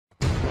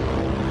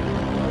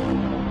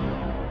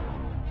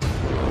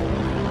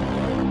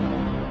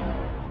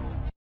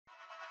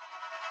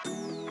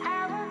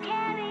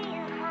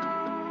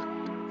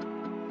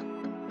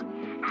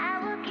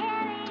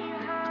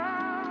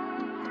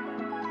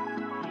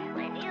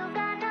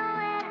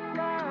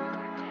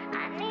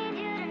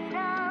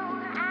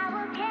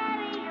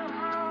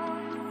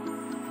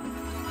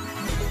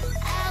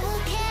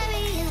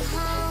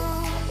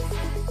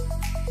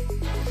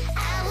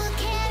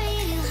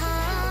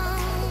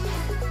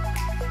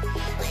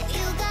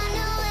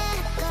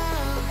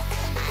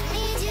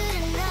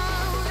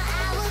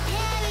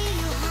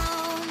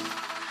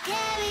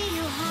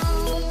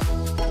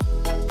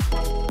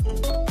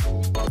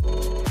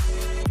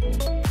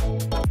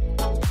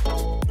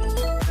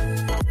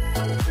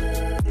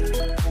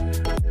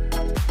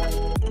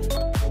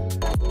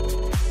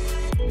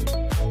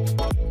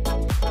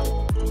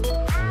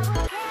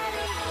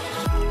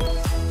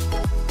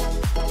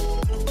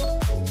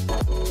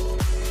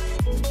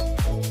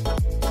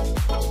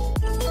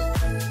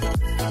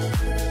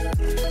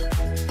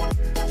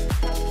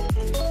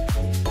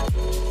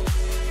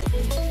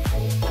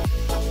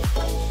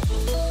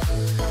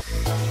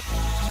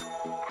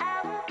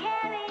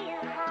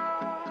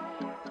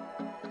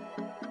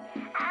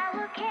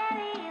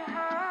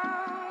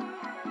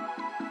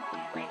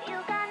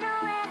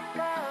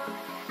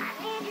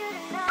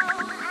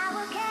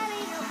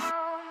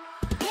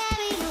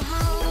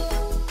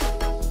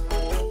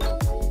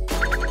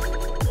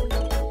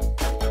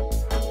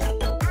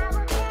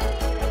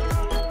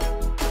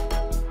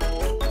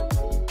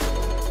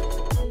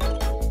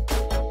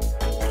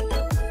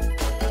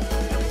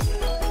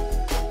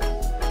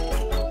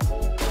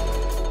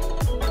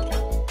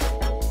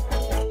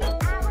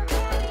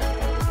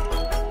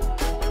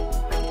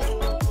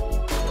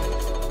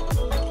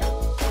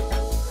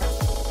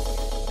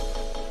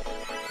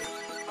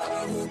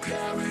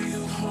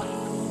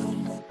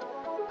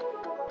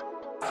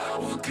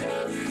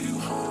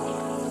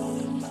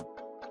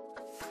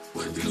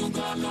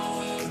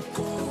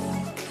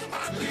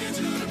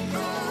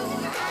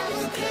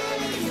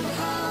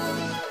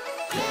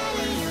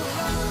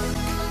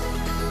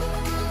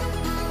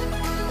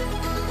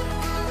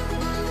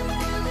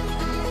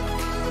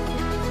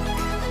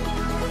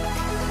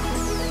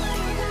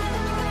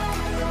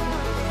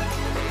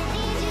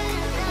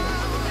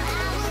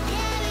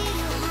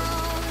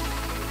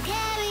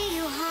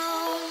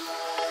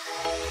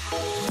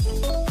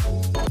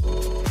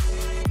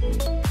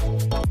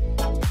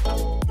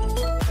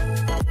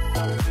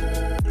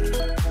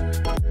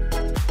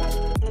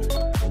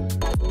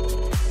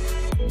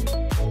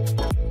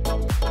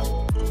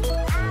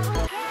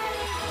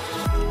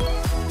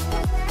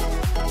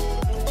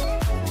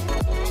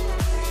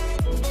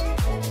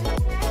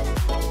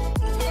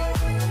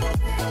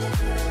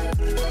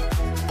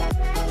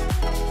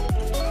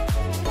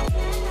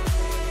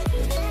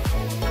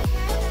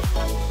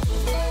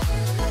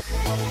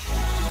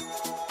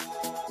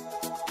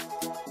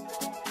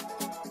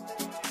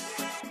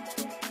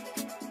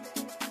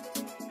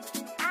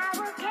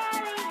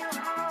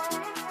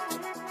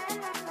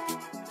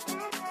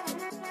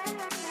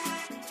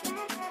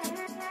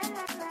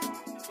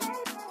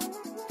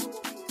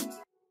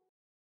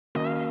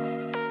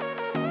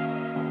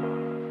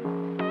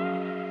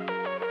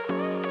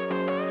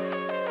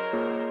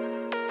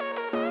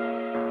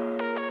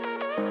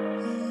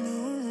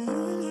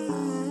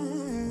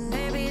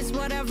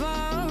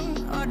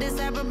this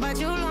ever, but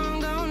you long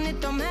gone, it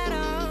don't matter.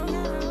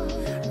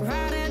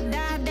 Ride or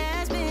die,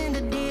 that's been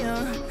the deal.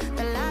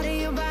 The light of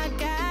your body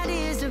got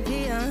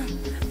disappear.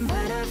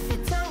 But if you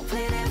don't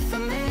play that for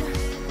me,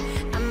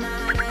 I'm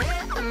out of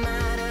it, I'm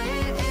out of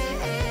it.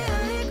 I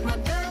lick my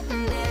gun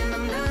and then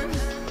I'm done.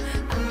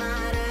 I'm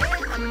out of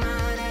it, I'm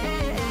out of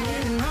it.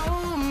 Ain't no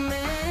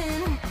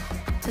man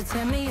to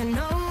tell me you're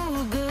no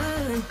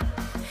good.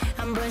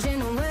 I'm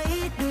brushing away,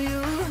 do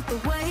you, the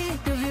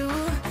weight of you,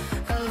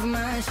 of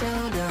my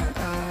shoulders.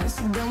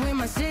 Done with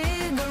my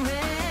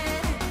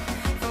cigarette,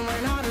 and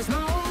when all the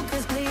smoke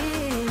is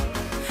clear,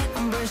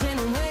 I'm brushing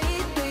away,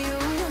 do you,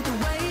 the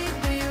weight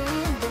of you,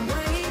 the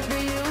weight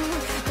of you.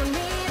 Don't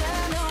need a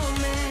no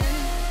man.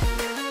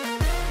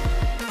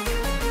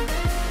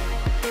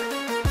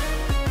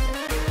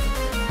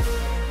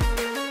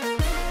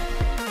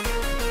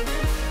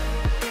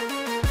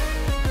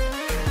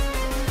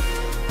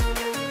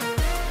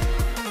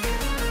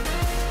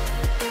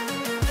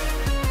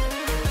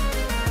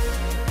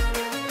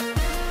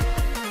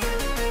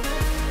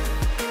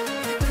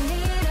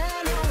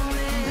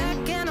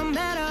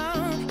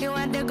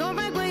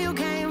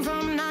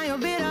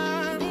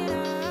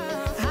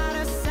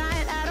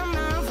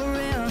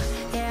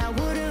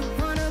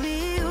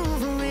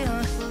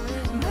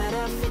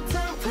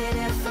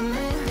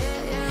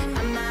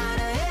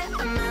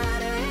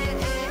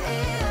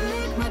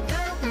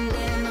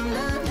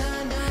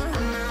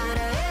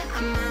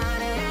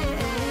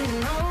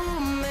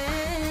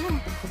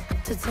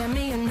 Tell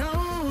me you know